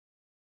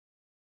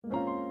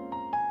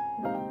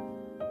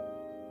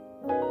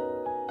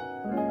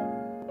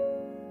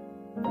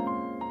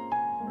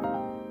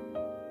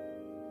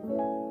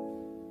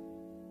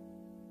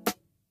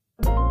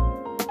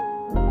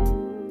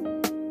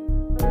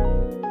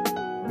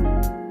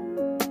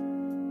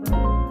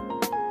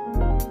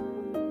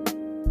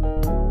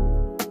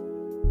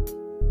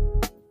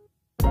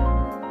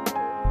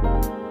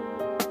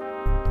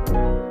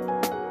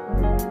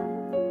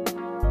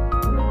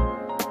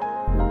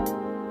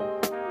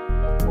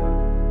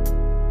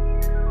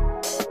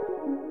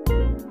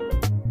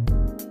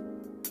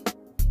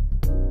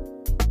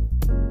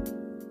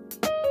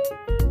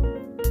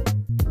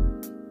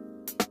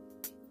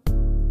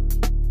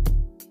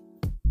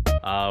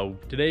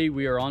Today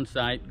we are on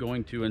site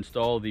going to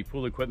install the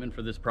pool equipment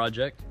for this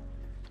project.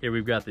 Here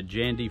we've got the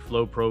Jandy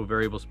Flow Pro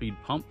variable speed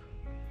pump,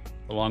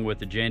 along with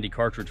the Jandy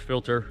cartridge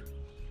filter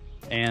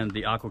and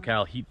the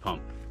AquaCal heat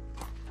pump.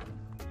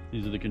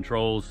 These are the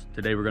controls.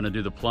 Today we're going to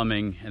do the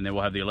plumbing, and then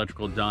we'll have the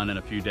electrical done in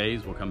a few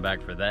days. We'll come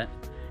back for that.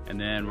 And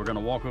then we're going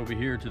to walk over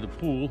here to the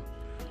pool.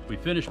 We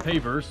finished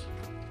pavers,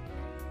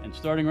 and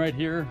starting right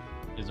here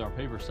is our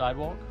paver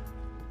sidewalk,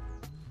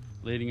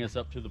 leading us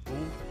up to the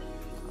pool.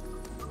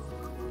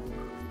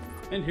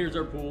 And here's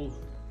our pool,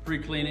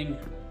 pre-cleaning.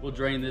 We'll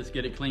drain this,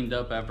 get it cleaned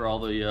up after all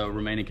the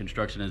remaining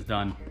construction is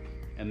done.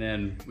 And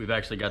then we've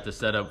actually got this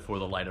set up for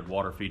the lighted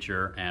water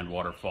feature and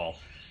waterfall.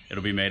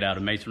 It'll be made out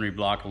of masonry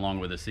block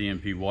along with a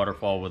CMP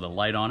waterfall with a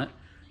light on it.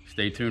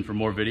 Stay tuned for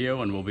more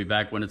video, and we'll be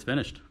back when it's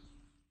finished.